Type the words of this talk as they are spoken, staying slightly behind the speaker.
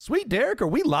Sweet Derek, are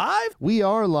we live? We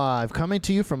are live, coming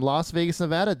to you from Las Vegas,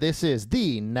 Nevada. This is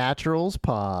the Naturals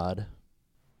Pod.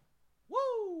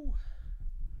 Woo!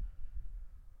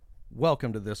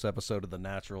 Welcome to this episode of the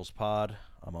Naturals Pod.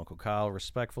 I'm Uncle Kyle,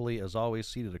 respectfully, as always,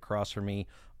 seated across from me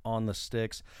on the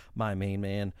sticks, my main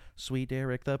man, Sweet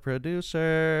Derek, the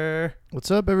producer.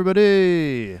 What's up,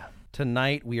 everybody?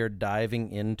 Tonight, we are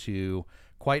diving into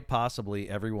quite possibly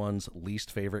everyone's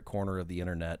least favorite corner of the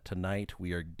internet. Tonight,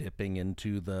 we are dipping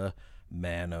into the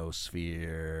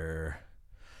Manosphere.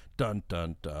 Dun,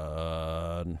 dun,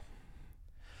 dun.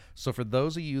 So for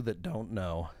those of you that don't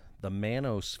know, the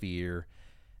Manosphere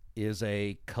is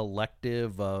a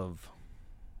collective of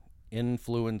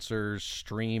influencers,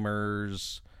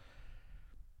 streamers,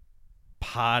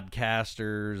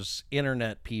 podcasters,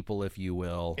 internet people, if you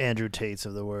will. Andrew Tates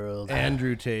of the world.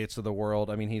 Andrew Tates of the world.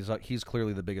 I mean, he's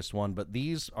clearly the biggest one, but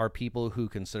these are people who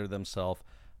consider themselves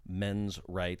men's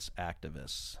rights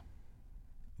activists.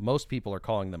 Most people are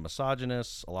calling them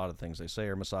misogynists. A lot of the things they say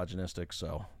are misogynistic,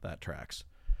 so that tracks.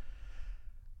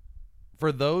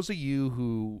 For those of you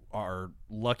who are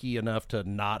lucky enough to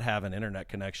not have an internet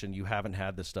connection, you haven't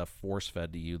had this stuff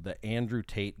force-fed to you. The Andrew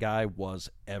Tate guy was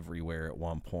everywhere at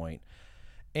one point,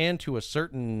 and to a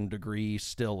certain degree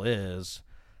still is.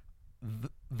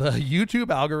 The YouTube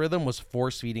algorithm was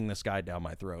force-feeding this guy down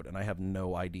my throat, and I have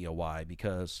no idea why,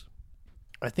 because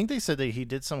I think they said that he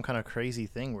did some kind of crazy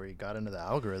thing where he got into the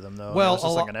algorithm, though. Well, it was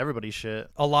just like on everybody's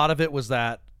shit. A lot of it was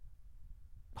that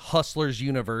Hustlers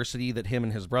University that him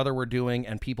and his brother were doing,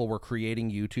 and people were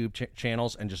creating YouTube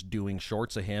channels and just doing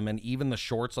shorts of him, and even the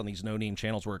shorts on these no-name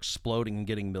channels were exploding and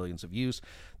getting millions of views.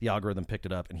 The algorithm picked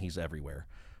it up, and he's everywhere.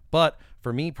 But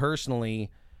for me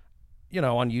personally, you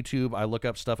know, on YouTube, I look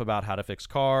up stuff about how to fix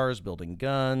cars, building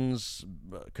guns,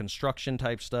 construction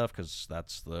type stuff, because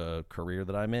that's the career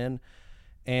that I'm in.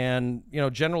 And, you know,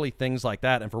 generally things like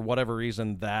that. And for whatever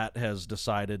reason, that has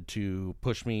decided to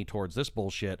push me towards this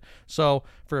bullshit. So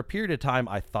for a period of time,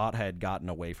 I thought I had gotten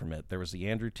away from it. There was the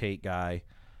Andrew Tate guy.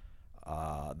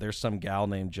 There's some gal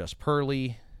named Just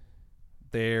Pearly.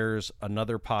 There's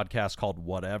another podcast called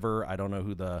Whatever. I don't know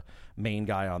who the main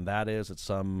guy on that is. It's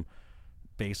some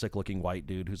basic looking white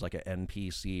dude who's like an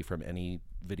NPC from any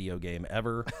video game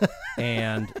ever.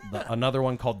 And another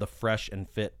one called the Fresh and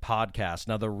Fit Podcast.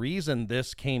 Now, the reason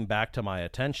this came back to my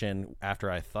attention after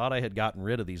I thought I had gotten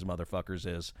rid of these motherfuckers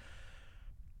is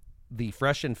the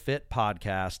Fresh and Fit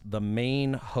Podcast. The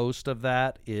main host of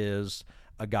that is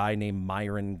a guy named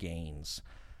Myron Gaines.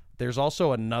 There's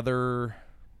also another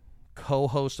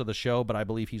co-host of the show, but I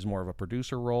believe he's more of a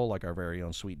producer role, like our very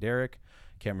own Sweet Derek.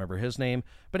 Can't remember his name.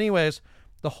 But anyways,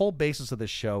 the whole basis of this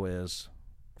show is,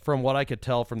 from what I could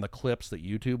tell from the clips that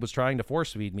YouTube was trying to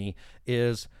force feed me,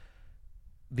 is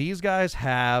these guys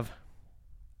have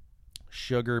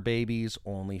sugar babies,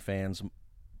 OnlyFans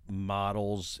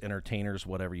models, entertainers,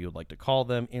 whatever you would like to call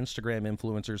them, Instagram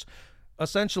influencers,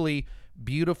 essentially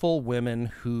beautiful women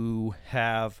who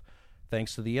have,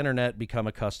 thanks to the internet, become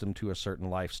accustomed to a certain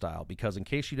lifestyle. Because in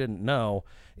case you didn't know,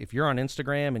 if you're on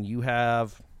Instagram and you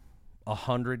have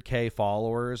 100K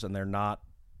followers and they're not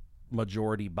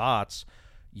majority bots,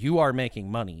 you are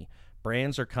making money.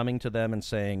 Brands are coming to them and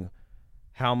saying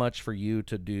how much for you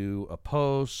to do a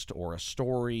post or a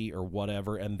story or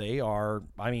whatever. And they are,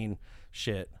 I mean,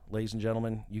 shit, ladies and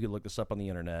gentlemen, you can look this up on the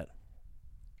internet.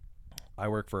 I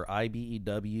work for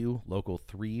IBEW Local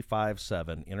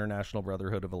 357, International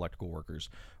Brotherhood of Electrical Workers.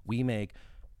 We make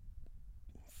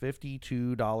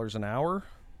 $52 an hour.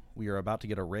 We are about to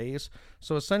get a raise.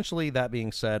 So essentially, that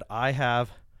being said, I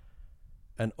have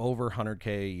an over 100K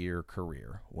a year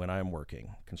career when I'm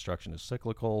working. Construction is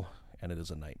cyclical, and it is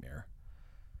a nightmare,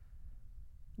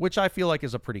 which I feel like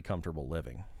is a pretty comfortable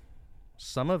living.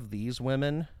 Some of these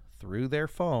women, through their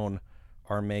phone,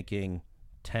 are making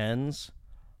tens,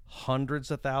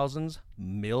 hundreds of thousands,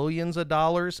 millions of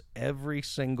dollars every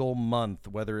single month,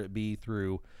 whether it be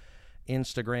through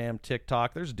Instagram,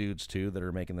 TikTok. There's dudes too that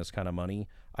are making this kind of money.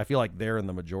 I feel like they're in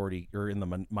the majority or in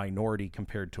the minority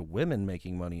compared to women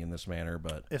making money in this manner.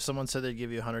 But if someone said they'd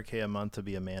give you $100K a month to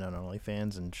be a man on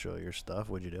OnlyFans and show your stuff,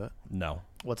 would you do it? No.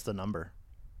 What's the number?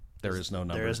 There is no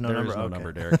number. There is no number. Okay.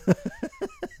 Number, Derek.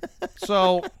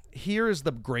 So here is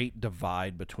the great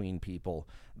divide between people.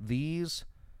 These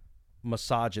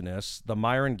misogynists, the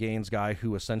Myron Gaines guy,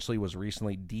 who essentially was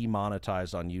recently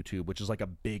demonetized on YouTube, which is like a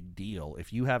big deal.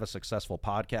 If you have a successful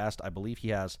podcast, I believe he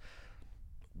has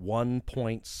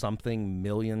 1-point-something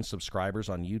million subscribers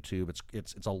on YouTube.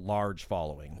 It's a large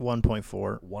following.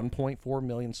 1.4 1.4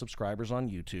 million subscribers on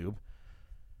YouTube.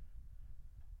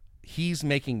 he's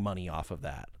making money off of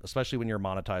that, especially when you're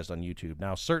monetized on YouTube.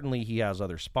 Now, certainly he has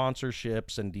other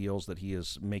sponsorships and deals that he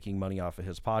is making money off of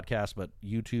his podcast, but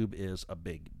YouTube is a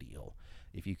big deal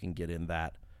if you can get in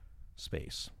that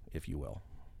space, if you will.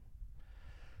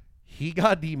 He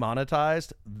got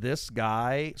demonetized. This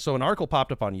guy, so an article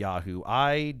popped up on Yahoo.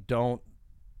 I don't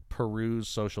peruse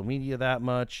social media that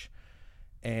much,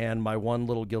 and my one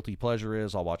little guilty pleasure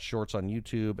is I'll watch shorts on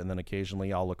YouTube, and then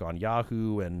occasionally I'll look on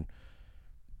Yahoo and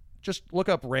just look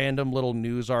up random little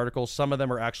news articles. Some of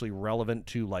them are actually relevant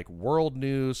to like world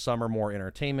news. Some are more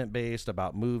entertainment based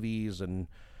about movies and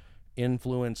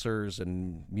influencers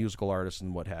and musical artists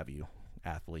and what have you,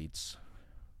 athletes,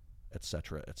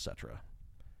 etc., etc.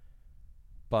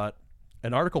 But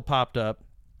an article popped up.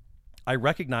 I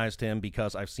recognized him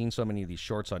because I've seen so many of these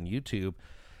shorts on YouTube.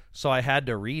 So I had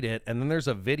to read it. And then there's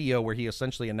a video where he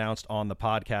essentially announced on the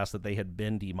podcast that they had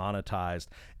been demonetized.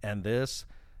 And this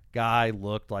guy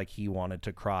looked like he wanted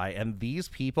to cry. And these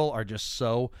people are just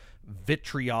so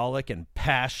vitriolic and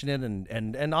passionate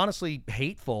and honestly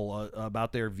hateful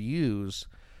about their views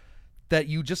that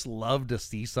you just love to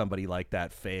see somebody like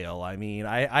that fail. I mean,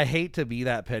 I hate to be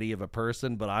that petty of a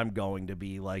person, but I'm going to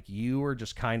be like, you were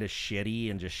just kind of shitty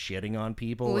and just shitting on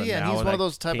people. Well, yeah, and he's one of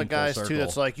those type of guys circle. too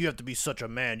that's like, you have to be such a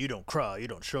man, you don't cry, you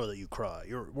don't show that you cry,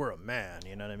 we're a man,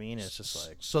 you know what I mean? It's just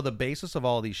like, so the basis of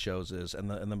all these shows is, and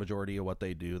the majority of what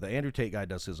they do, the Andrew Tate guy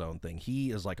does his own thing.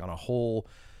 He is like on a whole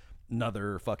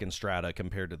another fucking strata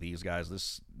compared to these guys.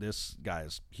 This guy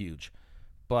is huge,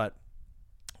 but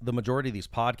the majority of these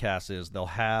podcasts is they'll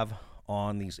have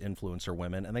on these influencer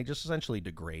women and they just essentially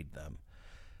degrade them.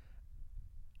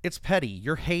 It's petty.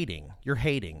 You're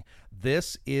hating.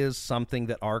 This is something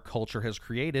that our culture has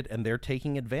created, and they're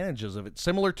taking advantages of it,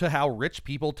 similar to how rich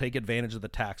people take advantage of the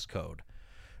tax code.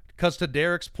 Because to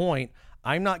Derek's point,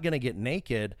 I'm not going to get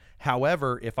naked.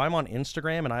 However, if I'm on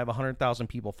Instagram and I have 100,000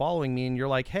 people following me and you're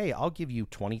like, hey, I'll give you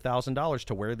 $20,000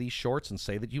 to wear these shorts and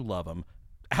say that you love them.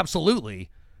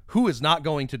 Absolutely. Who is not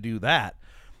going to do that?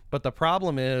 But the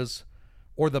problem is,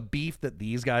 or the beef that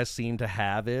these guys seem to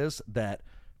have, is that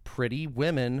pretty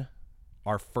women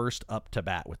are first up to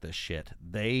bat with this shit.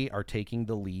 They are taking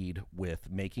the lead with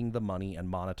making the money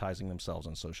and monetizing themselves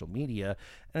on social media.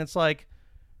 And it's like,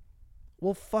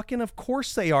 well, fucking of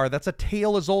course they are. That's a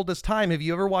tale as old as time. Have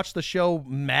you ever watched the show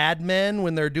Mad Men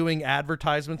when they're doing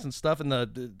advertisements and stuff in the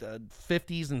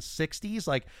 50s and 60s?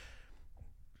 Like,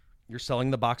 you're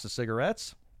selling the box of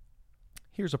cigarettes.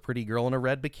 Here's a pretty girl in a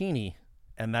red bikini.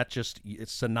 And that just,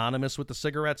 it's synonymous with the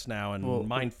cigarettes now, and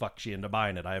mind fucks you into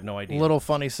buying it. I have no idea. Little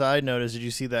funny side note is, did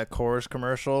you see that Coors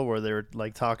commercial where they were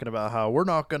like talking about how we're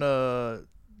not going to,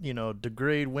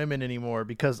 degrade women anymore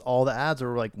because all the ads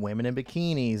are like women in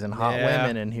bikinis and hot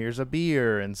women and here's a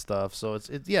beer and stuff. So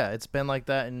it's been like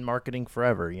that in marketing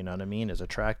forever. You know what I mean? As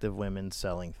attractive women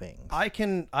selling things. I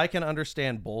can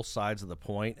understand both sides of the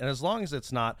point. And as long as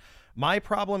it's not, my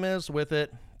problem is with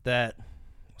it that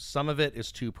some of it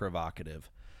is too provocative.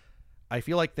 I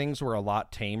feel like things were a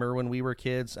lot tamer when we were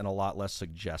kids and a lot less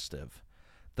suggestive.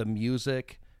 The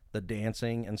music, the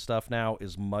dancing and stuff now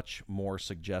is much more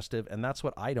suggestive, and that's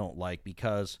what I don't like,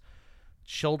 because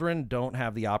children don't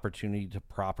have the opportunity to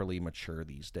properly mature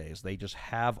these days. They just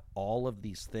have all of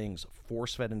these things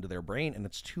force-fed into their brain, and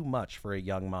it's too much for a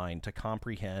young mind to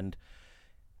comprehend.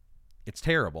 It's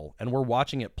terrible, and we're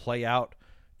watching it play out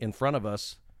in front of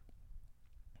us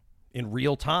in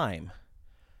real time.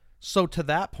 So to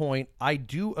that point, I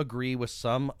do agree with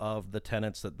some of the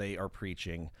tenets that they are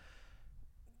preaching.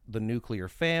 The nuclear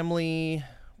family,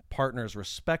 partners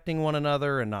respecting one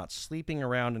another and not sleeping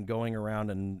around and going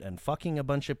around and fucking a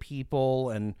bunch of people.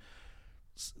 And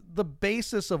the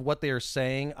basis of what they are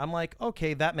saying, I'm like,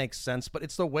 okay, that makes sense. But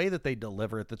it's the way that they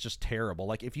deliver it that's just terrible.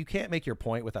 Like, if you can't make your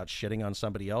point without shitting on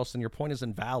somebody else, then your point is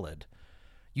invalid.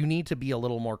 You need to be a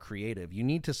little more creative. You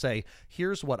need to say,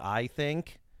 here's what I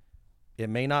think. It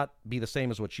may not be the same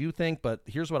as what you think, but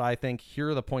here's what I think. Here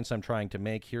are the points I'm trying to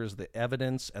make. Here's the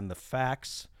evidence and the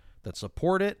facts that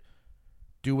support it.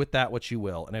 Do with that what you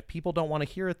will. And if people don't want to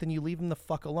hear it, then you leave them the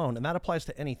fuck alone. And that applies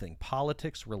to anything.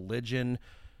 Politics, religion,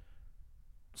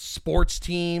 sports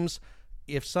teams.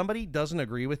 If somebody doesn't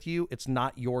agree with you, it's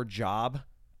not your job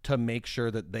to make sure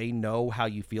that they know how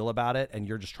you feel about it, and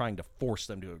you're just trying to force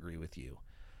them to agree with you.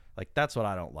 Like, that's what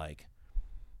I don't like.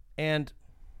 And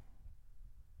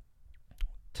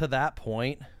to that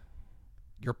point,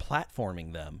 you're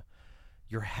platforming them.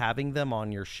 You're having them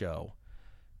on your show.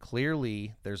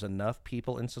 Clearly, there's enough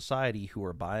people in society who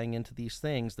are buying into these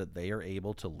things that they are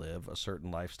able to live a certain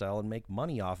lifestyle and make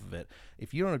money off of it.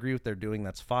 If you don't agree with what they're doing,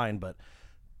 that's fine, but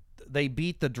they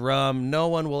beat the drum. No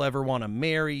one will ever want to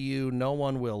marry you. No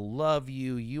one will love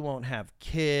you. You won't have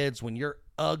kids. When you're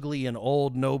ugly and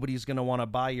old, nobody's going to want to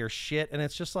buy your shit. And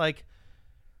it's just like,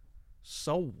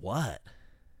 so what?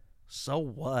 So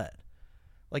what?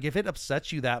 Like, if it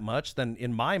upsets you that much, then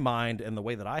in my mind and the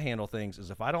way that I handle things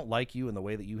is if I don't like you and the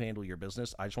way that you handle your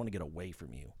business, I just want to get away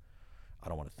from you. I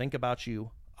don't want to think about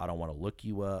you. I don't want to look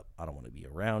you up. I don't want to be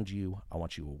around you. I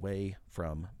want you away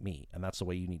from me. And that's the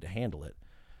way you need to handle it.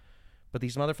 But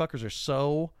these motherfuckers are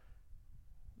so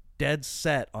dead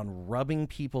set on rubbing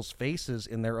people's faces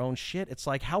in their own shit. It's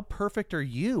like, how perfect are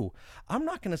you? I'm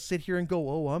not going to sit here and go,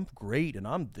 oh, I'm great and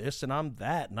I'm this and I'm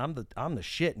that and I'm the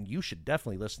shit and you should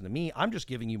definitely listen to me. I'm just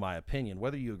giving you my opinion,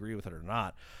 whether you agree with it or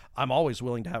not. I'm always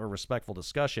willing to have a respectful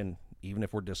discussion, even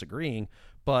if we're disagreeing.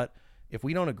 But if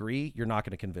we don't agree, you're not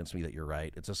going to convince me that you're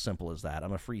right. It's as simple as that.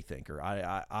 I'm a free thinker.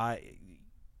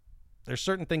 There's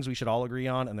certain things we should all agree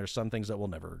on, and there's some things that we'll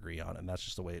never agree on, and that's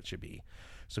just the way it should be.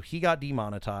 So he got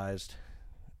demonetized,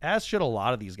 as should a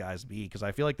lot of these guys be, because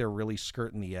I feel like they're really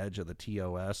skirting the edge of the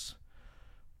TOS.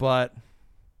 But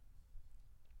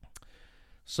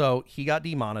so he got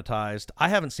demonetized. I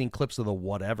haven't seen clips of the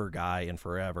whatever guy in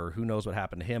forever. Who knows what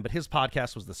happened to him? But his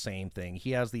podcast was the same thing.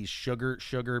 He has these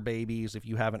sugar babies, if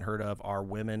you haven't heard of, are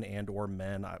women and or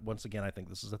men. Once again, I think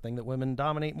this is a thing that women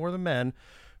dominate more than men,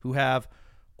 who have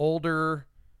older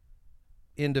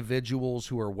individuals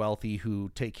who are wealthy who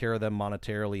take care of them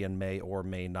monetarily and may or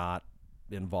may not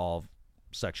involve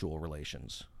sexual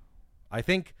relations. I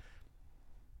think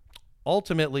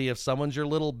ultimately if someone's your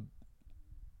little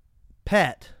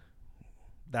pet,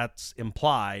 that's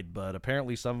implied, but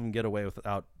apparently some of them get away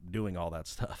without doing all that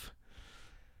stuff.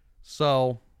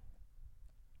 So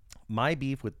my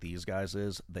beef with these guys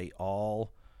is they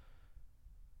all,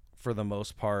 for the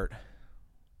most part,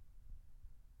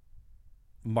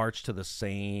 march to the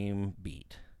same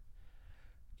beat.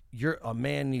 A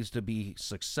man needs to be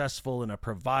successful and a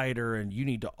provider, and you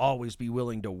need to always be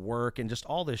willing to work and just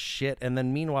all this shit. And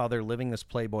then meanwhile, they're living this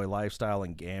playboy lifestyle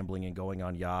and gambling and going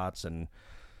on yachts and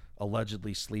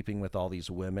allegedly sleeping with all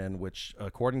these women, which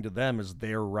according to them is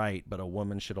their right, but a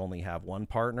woman should only have one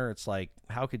partner. It's like,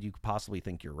 how could you possibly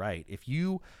think you're right? If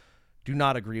you do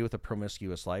not agree with a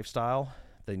promiscuous lifestyle,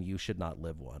 then you should not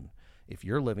live one. If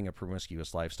you're living a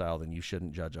promiscuous lifestyle, then you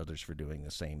shouldn't judge others for doing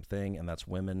the same thing. And that's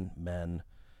women, men,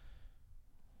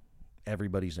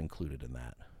 everybody's included in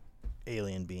that.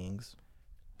 Alien beings.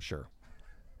 Sure.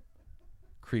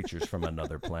 Creatures from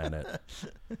another planet.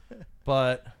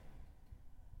 But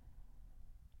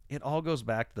it all goes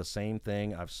back to the same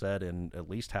thing I've said in at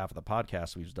least half of the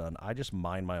podcasts we've done. I just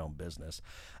mind my own business.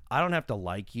 I don't have to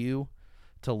like you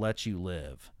to let you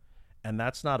live. And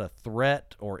that's not a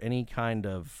threat or any kind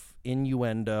of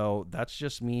innuendo. That's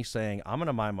just me saying, I'm going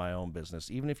to mind my own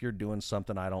business. Even if you're doing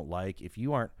something I don't like, if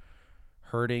you aren't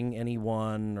hurting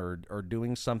anyone or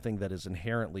doing something that is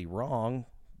inherently wrong,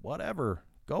 whatever,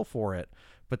 go for it.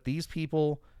 But these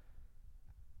people,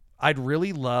 I'd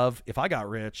really love, if I got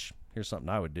rich, here's something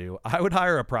I would do. I would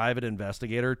hire a private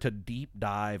investigator to deep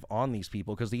dive on these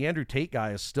people, because the Andrew Tate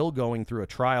guy is still going through a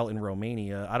trial in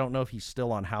Romania. I don't know if he's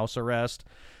still on house arrest.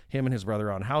 Him and his brother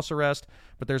are on house arrest,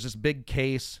 but there's this big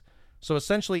case. So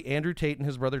essentially, Andrew Tate and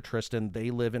his brother Tristan,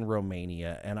 they live in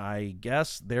Romania, and I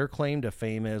guess their claim to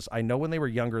fame is, I know when they were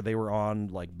younger, they were on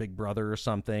like Big Brother or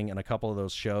something and a couple of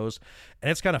those shows,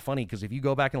 and it's kind of funny because if you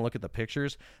go back and look at the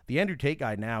pictures, the Andrew Tate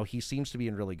guy now, he seems to be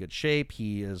in really good shape.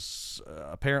 He is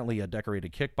apparently a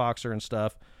decorated kickboxer and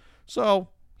stuff, so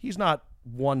he's not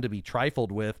one to be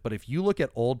trifled with. But if you look at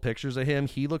old pictures of him,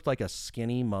 he looked like a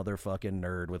skinny motherfucking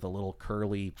nerd with a little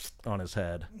curly on his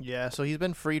head. Yeah, so he's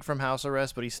been freed from house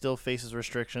arrest, but he still faces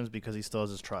restrictions because he still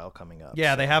has his trial coming up.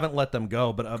 Yeah, so they haven't let them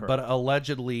go, but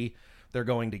allegedly they're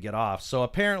going to get off. So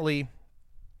apparently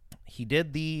he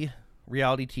did the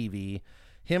reality TV.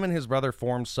 Him and his brother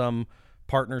formed some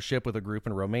partnership with a group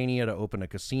in Romania to open a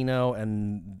casino,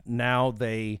 and now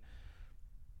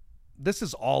this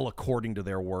is all according to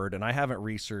their word, and I haven't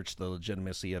researched the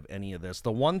legitimacy of any of this.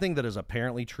 The one thing that is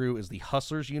apparently true is the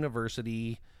Hustlers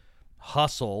University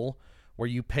hustle, where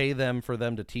you pay them for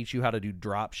them to teach you how to do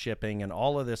drop shipping and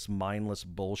all of this mindless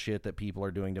bullshit that people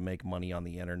are doing to make money on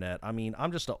the internet. I mean,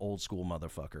 I'm just an old school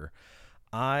motherfucker.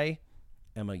 I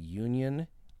am a union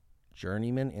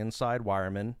journeyman inside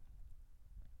wireman.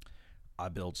 I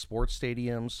build sports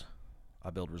stadiums. I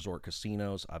build resort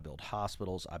casinos. I build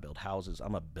hospitals. I build houses.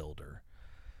 I'm a builder.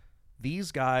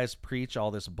 These guys preach all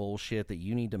this bullshit that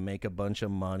you need to make a bunch of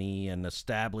money and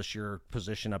establish your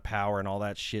position of power and all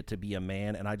that shit to be a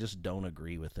man, and I just don't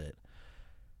agree with it.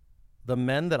 The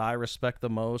men that I respect the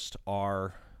most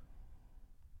are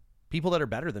people that are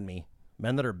better than me,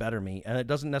 men that are better than me. And it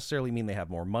doesn't necessarily mean they have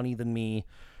more money than me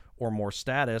or more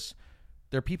status.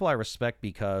 They're people I respect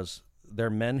because they're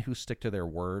men who stick to their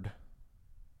word.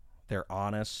 They're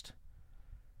honest.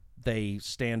 They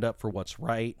stand up for what's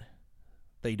right.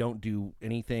 They don't do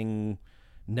anything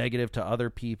negative to other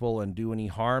people and do any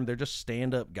harm. They're just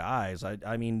stand-up guys.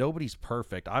 I mean, nobody's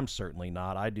perfect. I'm certainly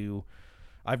not.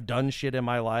 I've done shit in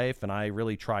my life, and I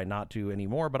really try not to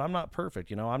anymore, but I'm not perfect.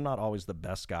 You know, I'm not always the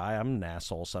best guy. I'm an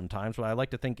asshole sometimes, but I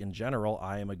like to think in general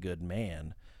I am a good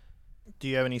man. Do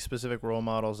you have any specific role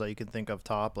models that you can think of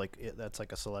top? Like that's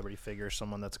like a celebrity figure,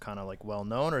 someone that's kind of like well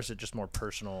known, or is it just more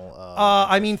personal?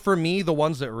 I mean, for me, the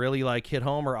ones that really like hit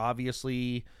home are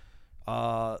obviously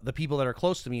the people that are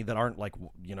close to me that aren't like,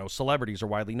 you know, celebrities or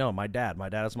widely known. My dad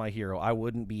is my hero. I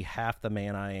wouldn't be half the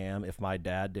man I am if my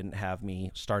dad didn't have me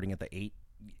starting at the age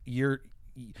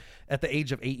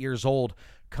of 8 years old,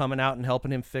 coming out and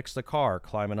helping him fix the car,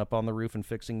 climbing up on the roof and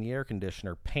fixing the air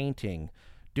conditioner, painting,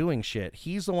 doing shit.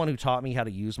 He's the one who taught me how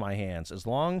to use my hands. As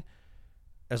long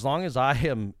as I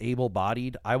am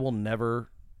able-bodied, I will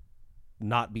never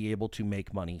not be able to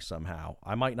make money somehow.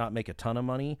 I might not make a ton of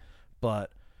money,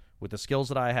 but with the skills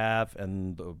that I have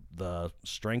and the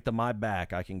strength of my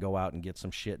back, I can go out and get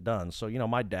some shit done. So, you know,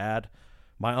 my dad,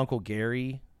 my Uncle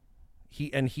Gary,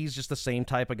 he's just the same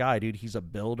type of guy, dude. He's a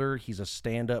builder. He's a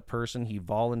stand-up person. He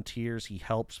volunteers. He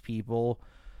helps people.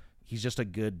 He's just a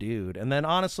good dude. And then,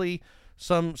 honestly,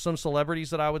 some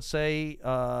celebrities that I would say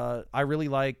I really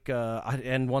like,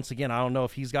 and once again, I don't know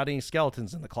if he's got any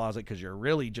skeletons in the closet, because you're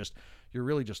really just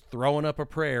throwing up a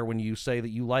prayer when you say that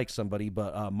you like somebody.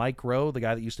 But Mike Rowe, the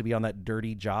guy that used to be on that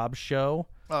Dirty Jobs show.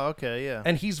 Oh, okay, yeah.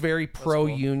 And he's very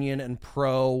pro-union and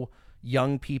pro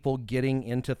young people getting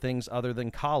into things other than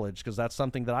college, because that's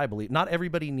something that I believe. Not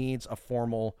everybody needs a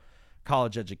formal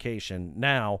college education.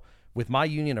 Now, with my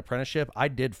union apprenticeship, I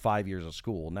did 5 years of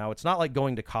school. Now, it's not like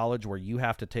going to college where you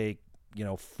have to take, you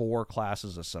know, 4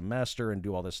 classes a semester and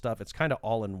do all this stuff. It's kind of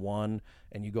all in one,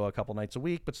 and you go a couple nights a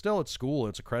week, but still it's school.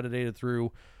 It's accredited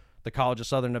through the College of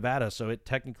Southern Nevada, so it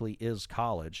technically is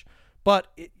college.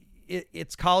 But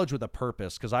it's college with a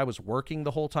purpose, because I was working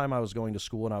the whole time I was going to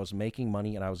school, and I was making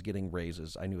money, and I was getting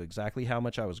raises. I knew exactly how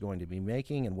much I was going to be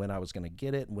making and when I was going to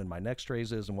get it and when my next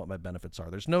raise is and what my benefits are.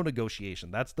 There's no negotiation.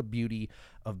 That's the beauty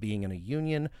of being in a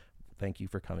union. Thank you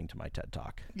for coming to my TED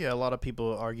Talk. Yeah, a lot of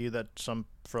people argue that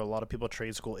for a lot of people,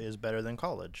 trade school is better than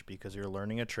college because you're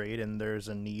learning a trade and there's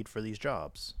a need for these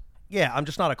jobs. Yeah, I'm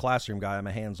just not a classroom guy. I'm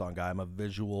a hands-on guy. I'm a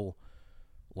visual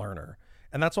learner.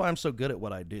 And that's why I'm so good at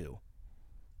what I do.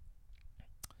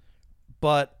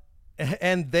 But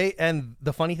and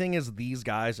the funny thing is, these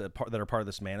guys that are part of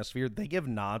this manosphere, they give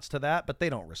nods to that, but they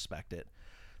don't respect it.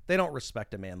 They don't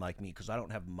respect a man like me because I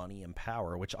don't have money and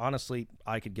power, which honestly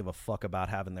I could give a fuck about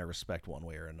having their respect one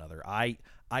way or another. I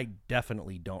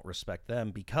definitely don't respect them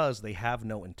because they have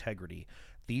no integrity.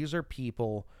 These are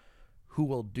people who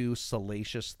will do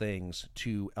salacious things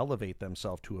to elevate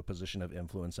themselves to a position of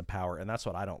influence and power. And that's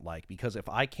what I don't like, because if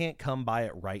I can't come by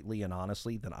it rightly and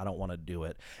honestly, then I don't want to do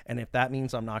it. And if that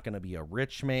means I'm not going to be a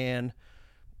rich man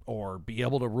or be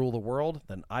able to rule the world,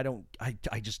 then I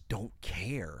just don't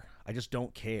care. I just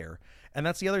don't care. And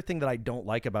that's the other thing that I don't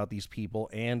like about these people,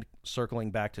 and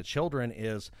circling back to children,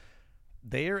 is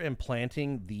they are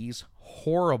implanting these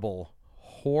horrible,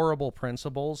 horrible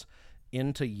principles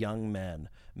into young men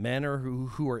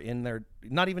who are in their,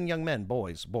 not even young men,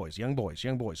 young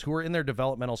boys who are in their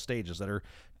developmental stages that are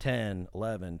 10,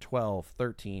 11, 12,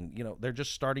 13, you know, they're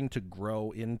just starting to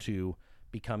grow into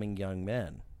becoming young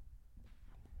men.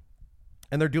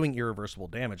 And they're doing irreversible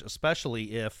damage,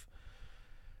 especially if,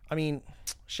 I mean,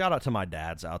 shout out to my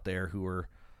dads out there who are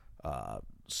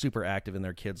super active in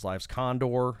their kids' lives.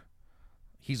 Condor,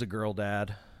 he's a girl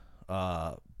dad,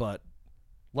 but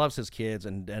loves his kids,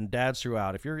 and dads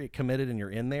throughout. If you're committed and you're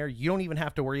in there, you don't even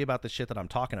have to worry about the shit that I'm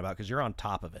talking about because you're on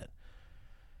top of it.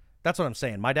 That's what I'm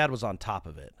saying. My dad was on top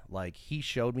of it. Like, he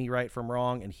showed me right from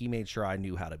wrong, and he made sure I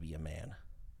knew how to be a man,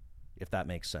 if that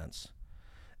makes sense.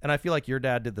 And I feel like your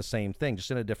dad did the same thing, just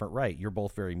in a different right. You're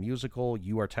both very musical.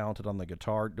 You are talented on the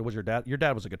guitar. Was your dad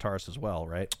was a guitarist as well,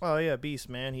 right? Oh, yeah, beast,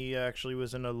 man. He actually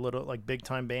was in a little, like,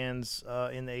 big-time bands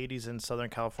in the 80s in Southern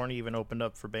California. He even opened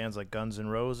up for bands like Guns N'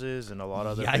 Roses and a lot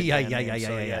of other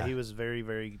Yeah. He was very,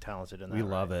 very talented in that. We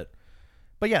love it.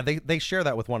 But yeah, they share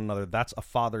that with one another. That's a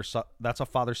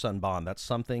father-son bond. That's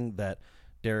something that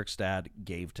Derek's dad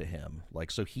gave to him. Like,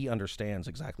 so he understands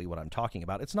exactly what I'm talking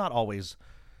about. It's not always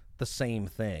the same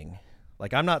thing.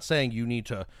 Like, I'm not saying you need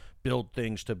to build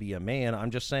things to be a man. I'm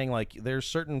just saying, like, there's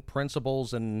certain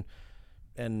principles and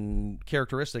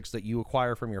characteristics that you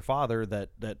acquire from your father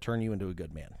that turn you into a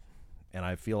good man. And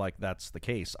I feel like that's the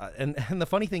case. And the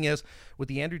funny thing is, with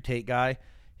the Andrew Tate guy,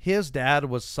 his dad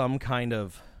was some kind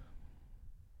of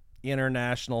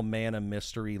international man of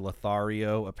mystery,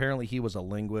 Lothario. Apparently he was a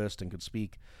linguist and could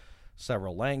speak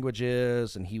several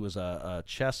languages, and he was a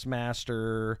chess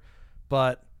master.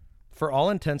 But for all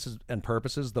intents and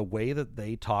purposes, the way that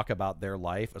they talk about their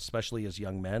life, especially as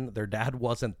young men, their dad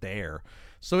wasn't there.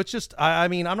 So it's just, I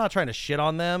mean, I'm not trying to shit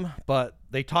on them, but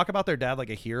they talk about their dad like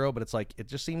a hero, but it's like, it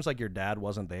just seems like your dad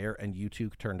wasn't there, and you two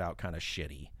turned out kind of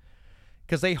shitty.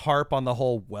 Because they harp on the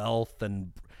whole wealth,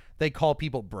 and they call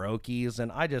people brokies,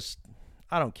 and I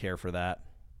don't care for that.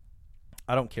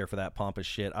 I don't care for that pompous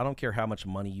shit. I don't care how much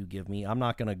money you give me. I'm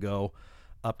not going to go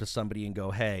up to somebody and go,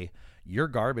 hey, you're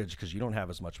garbage because you don't have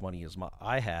as much money as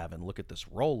I have, and look at this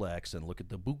Rolex, and look at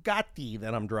the Bugatti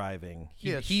that I'm driving.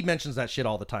 He mentions that shit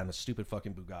all the time, the stupid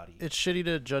fucking Bugatti. It's shitty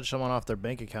to judge someone off their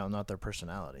bank account, not their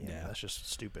personality. Yeah. That's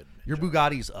just stupid. Your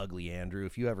Bugatti's ugly, Andrew.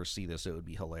 If you ever see this, it would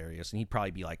be hilarious. And he'd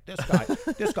probably be like,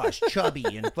 this guy's chubby,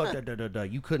 and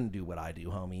you couldn't do what I do,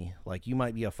 homie. Like, you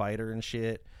might be a fighter and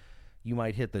shit. You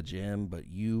might hit the gym, but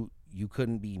you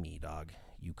couldn't be me, dog.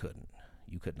 You couldn't.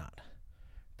 You could not.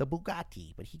 The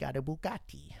Bugatti, but he got a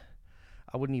Bugatti.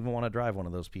 I wouldn't even want to drive one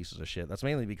of those pieces of shit. That's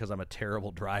mainly because I'm a terrible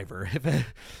driver.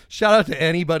 Shout out to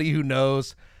anybody who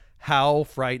knows how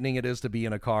frightening it is to be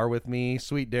in a car with me.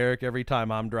 Sweet Derek, every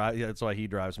time I'm driving, that's why he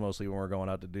drives mostly when we're going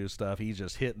out to do stuff. He's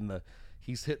just hitting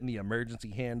the emergency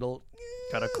handle.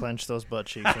 Gotta clench those butt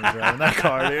cheeks when you're driving that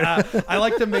car, dude. I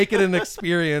like to make it an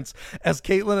experience. As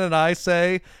Caitlin and I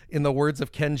say, in the words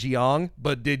of Ken Jeong,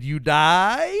 but did you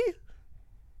die?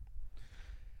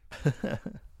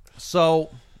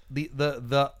 So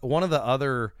the one of the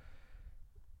other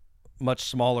much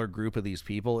smaller group of these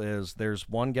people is, there's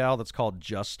one gal that's called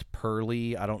Just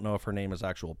Pearly. I don't know if her name is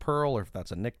actual Pearl or if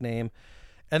that's a nickname.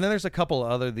 And then there's a couple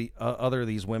other of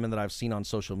these women that I've seen on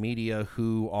social media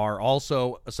who are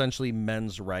also essentially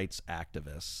men's rights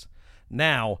activists.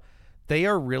 Now, they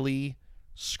are really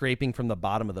scraping from the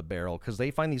bottom of the barrel because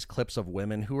they find these clips of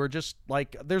women who are just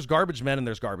like, there's garbage men and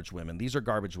there's garbage women. These are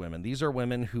garbage women. These are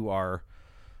women who are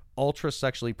ultra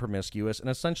sexually promiscuous and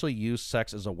essentially use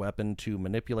sex as a weapon to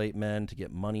manipulate men, to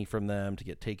get money from them, to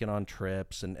get taken on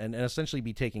trips, and essentially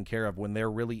be taken care of when there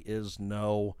really is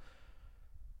no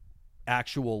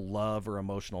actual love or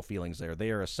emotional feelings there.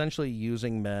 They are essentially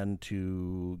using men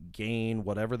to gain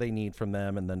whatever they need from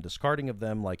them and then discarding of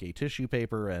them like a tissue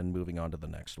paper and moving on to the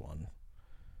next one.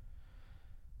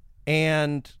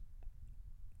 And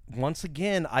once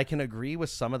again, I can agree with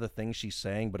some of the things she's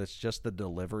saying, but it's just the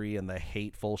delivery and the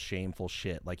hateful, shameful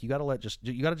shit. Like, you gotta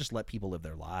just let people live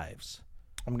their lives.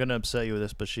 I'm gonna upset you with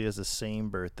this, but she has the same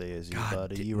birthday as you, God,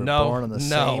 buddy. You were born on the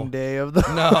same day of the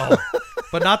No.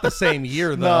 But not the same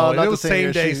year, though. No, if it was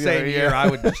same day, same year, I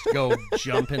would just go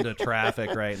jump into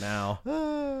traffic right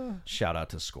now. Shout out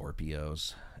to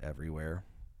Scorpios everywhere.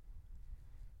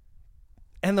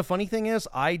 And the funny thing is,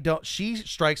 she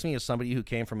strikes me as somebody who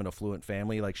came from an affluent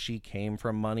family. Like, she came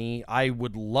from money. I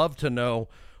would love to know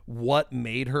what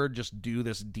made her just do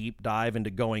this deep dive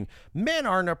into going, men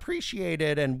aren't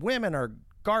appreciated and women are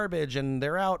garbage and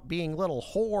they're out being little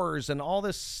whores and all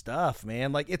this stuff,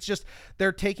 man. Like, it's just,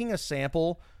 they're taking a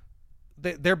sample.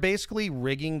 They're basically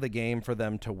rigging the game for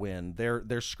them to win.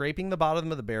 They're scraping the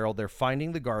bottom of the barrel. They're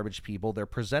finding the garbage people. They're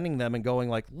presenting them and going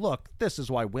like, look, this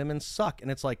is why women suck. And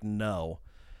it's like, no.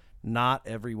 Not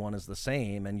everyone is the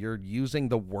same, and you're using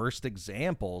the worst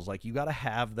examples. Like, you got to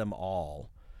have them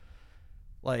all.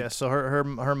 Like, yeah, so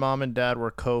her mom and dad were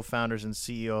co-founders and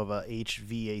CEO of a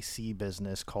HVAC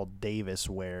business called Davis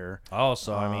Ware. Oh,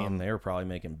 so I mean, they were probably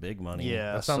making big money.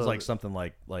 Yeah, that sounds like something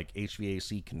like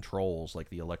HVAC controls, like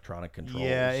the electronic controls.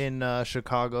 Yeah, in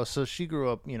Chicago. So she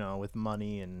grew up, with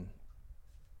money and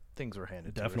things were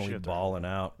handed to her. Definitely balling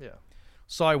out. Yeah.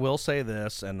 So I will say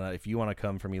this, and if you want to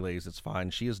come for me, ladies, it's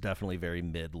fine. She is definitely very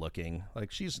mid-looking. Like,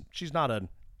 she's not a...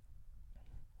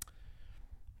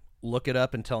 Look it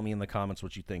up and tell me in the comments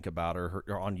what you think about her.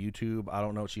 Her on YouTube. I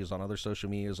don't know if she is on other social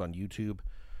medias on YouTube.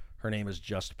 Her name is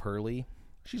Just Pearly.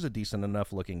 She's a decent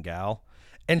enough looking gal.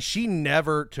 And she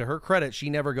never, to her credit, she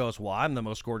never goes, well, I'm the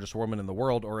most gorgeous woman in the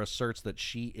world, or asserts that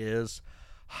she is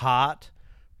hot.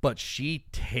 But she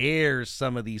tears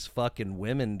some of these fucking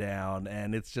women down,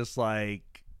 and it's just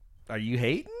like, are you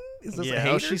hating? Is this a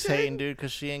hater she's thing? hating, dude,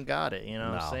 because she ain't got it. You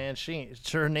know what I'm saying?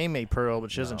 Her name ain't Pearl,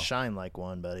 but she doesn't shine like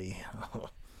one, buddy.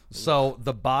 So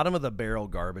the bottom of the barrel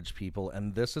garbage people,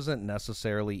 and this isn't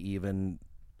necessarily even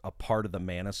a part of the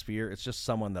manosphere. It's just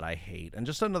someone that I hate, and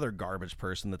just another garbage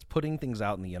person that's putting things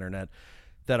out in the internet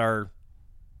that are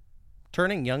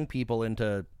turning young people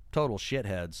into total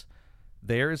shitheads.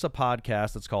 There is a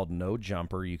podcast that's called No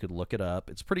Jumper. You could look it up.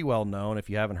 It's pretty well known. If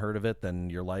you haven't heard of it, then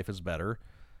your life is better.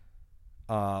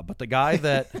 But the guy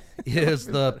that is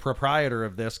the proprietor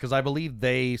of this, because I believe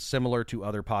they, similar to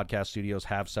other podcast studios,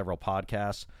 have several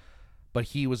podcasts, but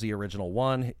he was the original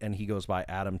one, and he goes by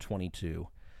Adam22.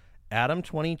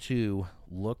 Adam22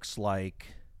 looks like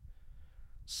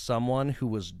someone who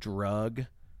was drug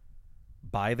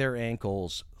by their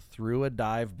ankles through a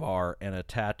dive bar and a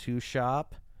tattoo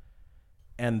shop,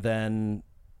 and then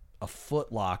a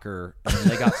Foot Locker, and then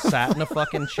they got sat in a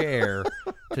fucking chair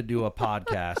to do a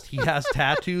podcast. He has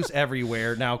tattoos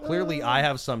everywhere. Now, clearly I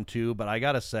have some too, but I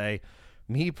gotta say,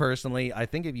 me personally, I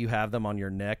think if you have them on your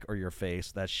neck or your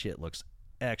face, that shit looks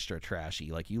extra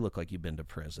trashy. Like, you look like you've been to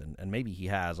prison. And maybe he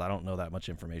has. I don't know that much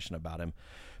information about him.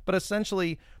 But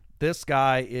essentially, this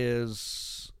guy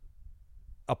is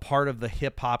a part of the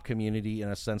hip-hop community in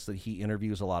a sense that he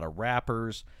interviews a lot of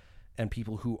rappers and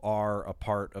people who are a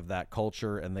part of that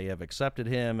culture, and they have accepted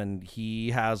him, and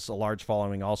he has a large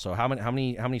following also. How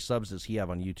many subs does he have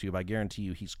on YouTube? I guarantee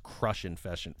you he's crushing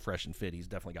Fresh and Fit. He's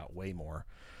definitely got way more.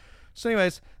 So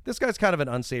anyways, this guy's kind of an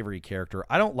unsavory character.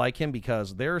 I don't like him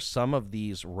because there are some of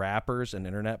these rappers and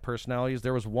internet personalities.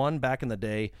 There was one back in the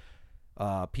day,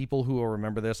 people who will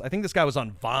remember this. I think this guy was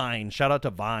on Vine. Shout out to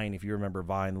Vine if you remember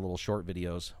Vine, the little short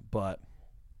videos. But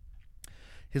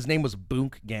his name was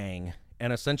Boonk Gang.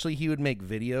 And essentially he would make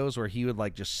videos where he would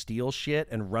like just steal shit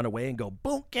and run away and go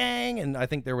Boonk Gang. And I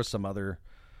think there was some other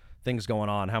things going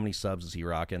on. How many subs is he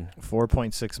rocking?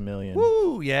 4.6 million.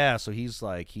 Woo! Yeah, so he's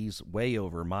way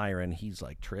over Myron. He's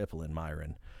like tripling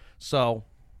Myron. So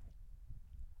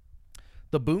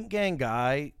the Boonk Gang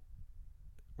guy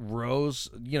rose,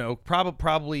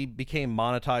 probably became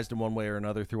monetized in one way or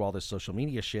another through all this social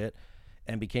media shit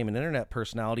and became an internet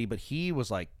personality, but he was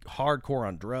like hardcore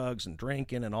on drugs and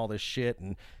drinking and all this shit.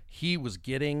 And he was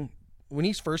when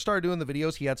he first started doing the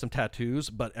videos, he had some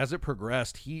tattoos, but as it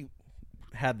progressed, he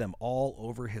had them all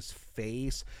over his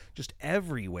face, just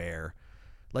everywhere.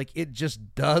 Like, it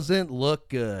just doesn't look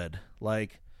good.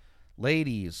 Like,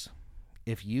 ladies,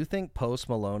 if you think Post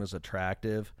Malone is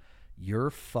attractive,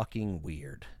 you're fucking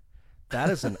weird. That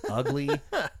is an ugly,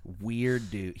 weird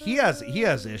dude. He has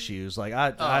issues. Like,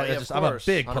 I'm a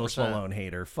big 100%. Post Malone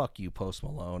hater. Fuck you, Post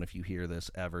Malone. If you hear this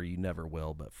ever, you never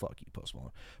will, but fuck you, Post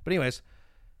Malone. But anyways,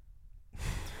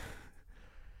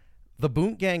 the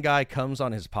Boonk Gang guy comes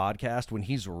on his podcast when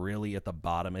he's really at the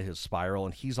bottom of his spiral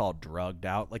and he's all drugged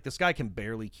out. Like, this guy can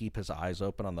barely keep his eyes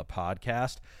open on the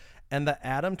podcast. And the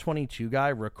Adam22 guy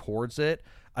records it.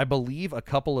 I believe a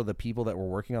couple of the people that were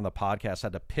working on the podcast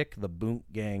had to pick the Boonk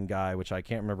Gang guy, which I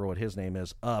can't remember what his name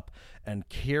is, up and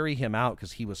carry him out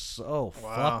because he was so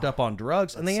fucked up on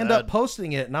drugs. And they end up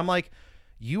posting it. And I'm like,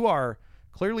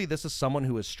 clearly this is someone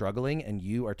who is struggling and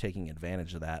you are taking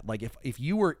advantage of that. Like, if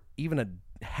you were even a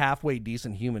halfway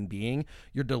decent human being,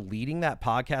 you're deleting that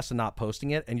podcast and not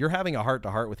posting it, and you're having a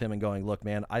heart-to-heart with him and going, look,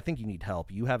 man, I think you need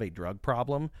help. You have a drug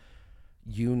problem.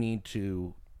 You need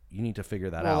to figure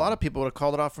that out. A lot of people would have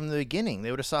called it off from the beginning. They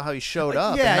would have saw how he showed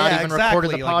up and not even recorded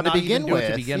the pod to begin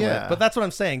with. But that's what I'm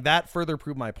saying. That further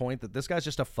proved my point that this guy's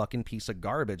just a fucking piece of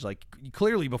garbage. Like,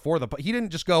 clearly before he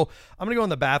didn't just go, I'm going to go in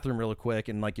the bathroom real quick,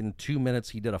 and like in 2 minutes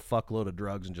he did a fuckload of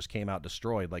drugs and just came out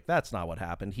destroyed. Like, that's not what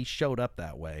happened. He showed up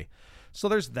that way. So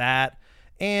there's that.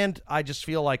 And I just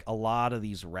feel like a lot of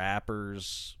these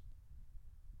rappers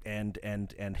and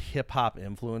hip hop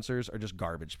influencers are just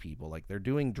garbage people. Like, they're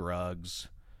doing drugs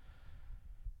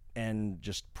and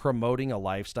just promoting a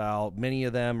lifestyle. Many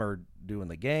of them are doing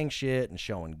the gang shit and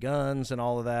showing guns and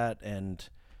all of that. And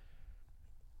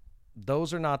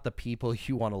those are not the people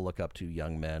you want to look up to,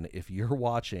 young men. If you're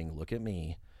watching, look at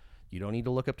me. You don't need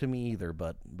to look up to me either,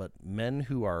 but men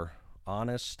who are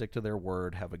honest, stick to their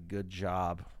word, have a good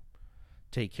job,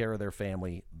 take care of their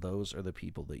family, those are the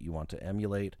people that you want to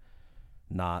emulate,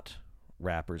 not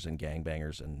rappers and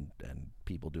gangbangers and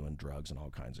people doing drugs and all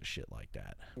kinds of shit like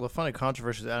that. Well, the funny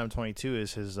controversy with Adam22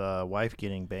 is his wife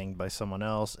getting banged by someone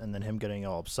else and then him getting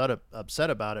all upset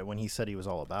about it when he said he was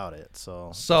all about it.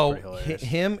 So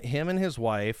him and his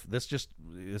wife, this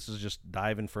is just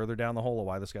diving further down the hole of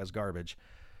why this guy's garbage,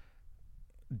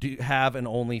 do have an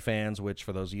OnlyFans, which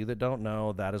for those of you that don't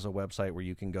know, that is a website where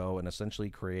you can go and essentially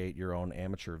create your own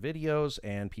amateur videos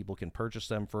and people can purchase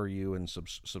them for you and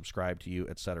subscribe to you,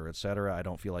 et cetera, et cetera. I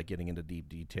don't feel like getting into deep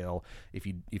detail. If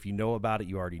you know about it,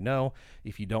 you already know.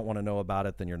 If you don't want to know about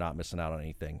it, then you're not missing out on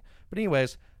anything. But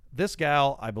anyways, this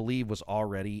gal, I believe, was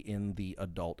already in the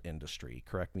adult industry.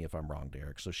 Correct me if I'm wrong,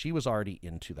 Derek. So she was already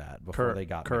into that before they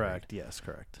got married. Correct. Yes,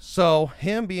 correct. So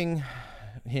him being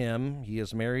he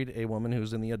has married a woman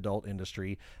who's in the adult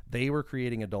industry. They were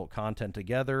creating adult content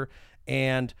together,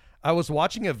 And I was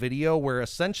watching a video where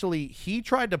essentially he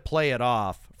tried to play it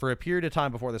off for a period of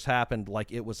time before this happened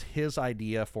like it was his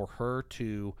idea for her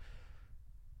to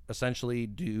essentially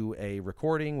do a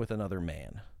recording with another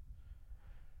man.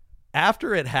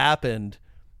 After it happened,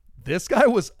 this guy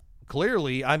was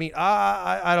clearly, I mean,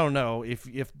 I don't know.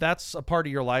 If that's a part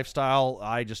of your lifestyle,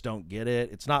 I just don't get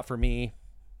it. It's not for me.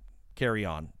 Carry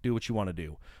on. Do what you want to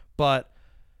do. But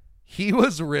he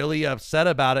was really upset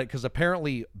about it because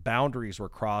apparently boundaries were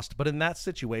crossed. But in that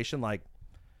situation, like,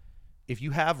 if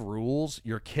you have rules,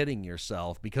 you're kidding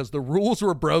yourself because the rules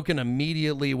were broken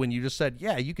immediately when you just said,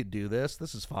 yeah, you could do this.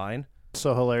 This is fine.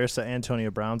 So hilarious that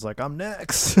Antonio Brown's like, I'm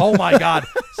next. Oh, my God.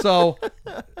 So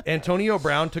Antonio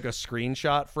Brown took a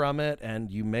screenshot from it,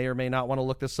 and you may or may not want to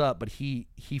look this up, but he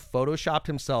photoshopped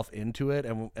himself into it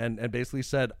and basically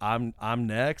said, I'm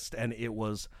next, and it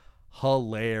was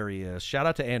hilarious. Shout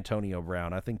out to Antonio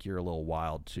Brown. I think you're a little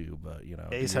wild, too, but, you know.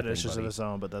 Yeah, he's had issues of his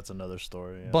own, but that's another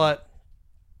story. Yeah. But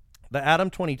the Adam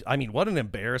 20, I mean, what an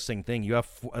embarrassing thing. You have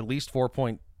at least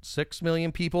 4.6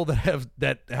 million people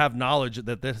that have knowledge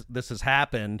that this has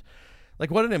happened.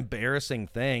 Like, what an embarrassing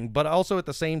thing. But also at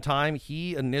the same time,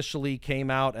 he initially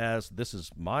came out as, this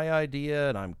is my idea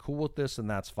and I'm cool with this and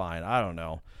that's fine. I don't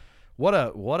know. What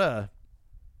a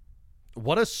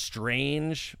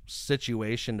strange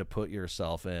situation to put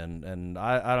yourself in. And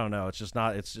I don't know. It's just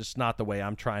not the way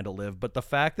I'm trying to live. But the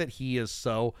fact that he is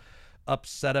so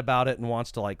upset about it and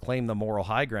wants to like claim the moral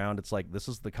high ground, it's like, this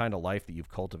is the kind of life that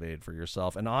you've cultivated for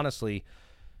yourself. And honestly,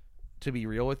 to be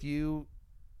real with you,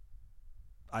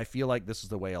 I feel like this is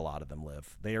the way a lot of them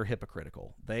live. They are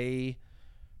hypocritical. They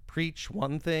preach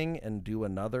one thing and do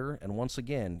another. And once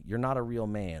again, you're not a real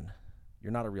man.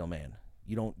 You're not a real man.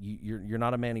 You're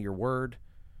not a man of your word.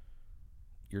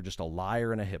 You're just a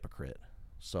liar and a hypocrite.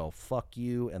 So fuck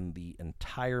you and the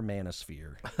entire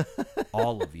Manosphere.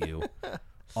 All of you.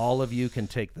 All of you can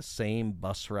take the same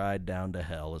bus ride down to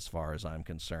hell as far as I'm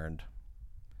concerned.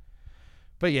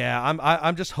 But yeah,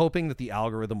 I'm just hoping that the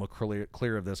algorithm will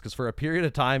clear of this, because for a period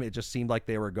of time, it just seemed like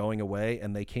they were going away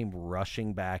and they came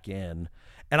rushing back in.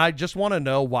 And I just want to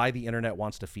know why the internet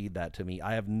wants to feed that to me.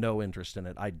 I have no interest in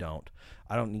it. I don't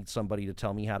need somebody to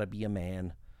tell me how to be a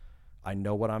man. I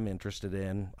know what I'm interested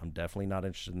in. I'm definitely not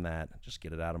interested in that. Just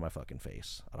get it out of my fucking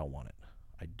face. I don't want it.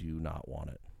 I do not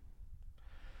want it.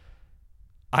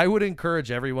 I would encourage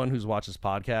everyone who's watched this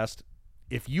podcast,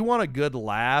 if you want a good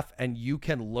laugh and you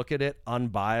can look at it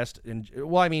unbiased, and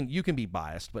well, I mean, you can be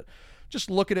biased, but just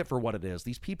look at it for what it is.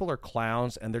 These people are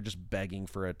clowns and they're just begging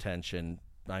for attention.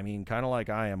 I mean, kind of like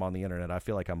I am on the internet. I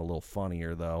feel like I'm a little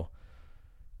funnier though.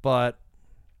 But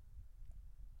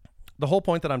the whole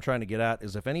point that I'm trying to get at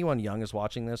is if anyone young is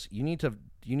watching this, you need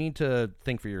to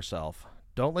think for yourself.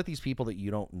 Don't let these people that you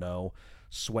don't know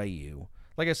sway you.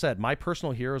 Like I said, my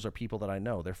personal heroes are people that I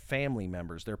know. They're family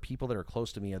members. They're people that are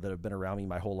close to me that have been around me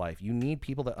my whole life. You need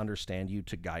people that understand you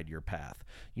to guide your path.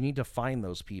 You need to find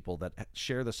those people that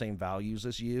share the same values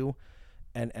as you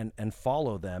and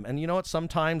follow them. And you know what?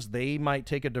 Sometimes they might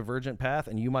take a divergent path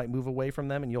and you might move away from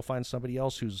them and you'll find somebody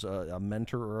else who's a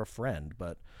mentor or a friend.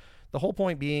 But the whole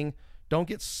point being, don't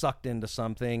get sucked into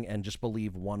something and just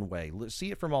believe one way. See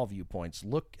it from all viewpoints.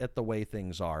 Look at the way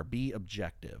things are. Be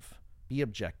objective. Be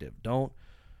objective.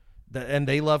 And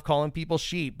they love calling people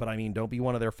sheep, but I mean, don't be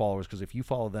one of their followers, because if you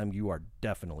follow them, you are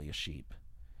definitely a sheep.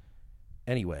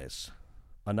 Anyways,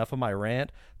 enough of my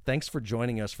rant. Thanks for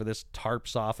joining us for this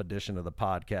tarps off edition of the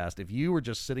podcast. If you were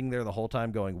just sitting there the whole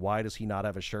time going, why does he not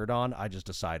have a shirt on? I just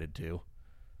decided to.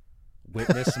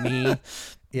 Witness me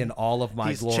in all of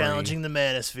my glory. He's challenging the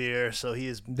Manosphere, so he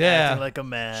is acting like a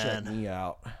man. Check me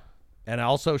out. And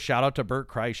also, shout out to Bert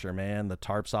Kreischer, man, the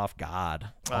tarps off god.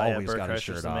 Always Bert got his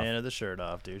shirt Kreischer's off. The man of the shirt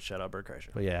off, dude. Shout out Bert Kreischer.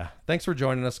 But yeah, thanks for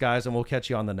joining us, guys, and we'll catch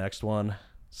you on the next one.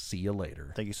 See you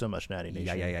later. Thank you so much, Natty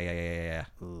Nation. Yeah.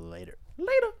 Later.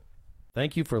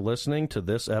 Thank you for listening to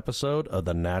this episode of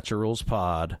the Naturals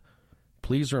Pod.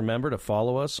 Please remember to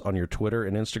follow us on your Twitter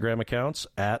and Instagram accounts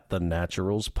at the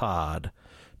Naturals Pod.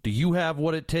 Do you have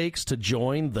what it takes to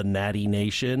join the Natty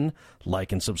Nation?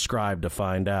 Like and subscribe to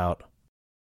find out.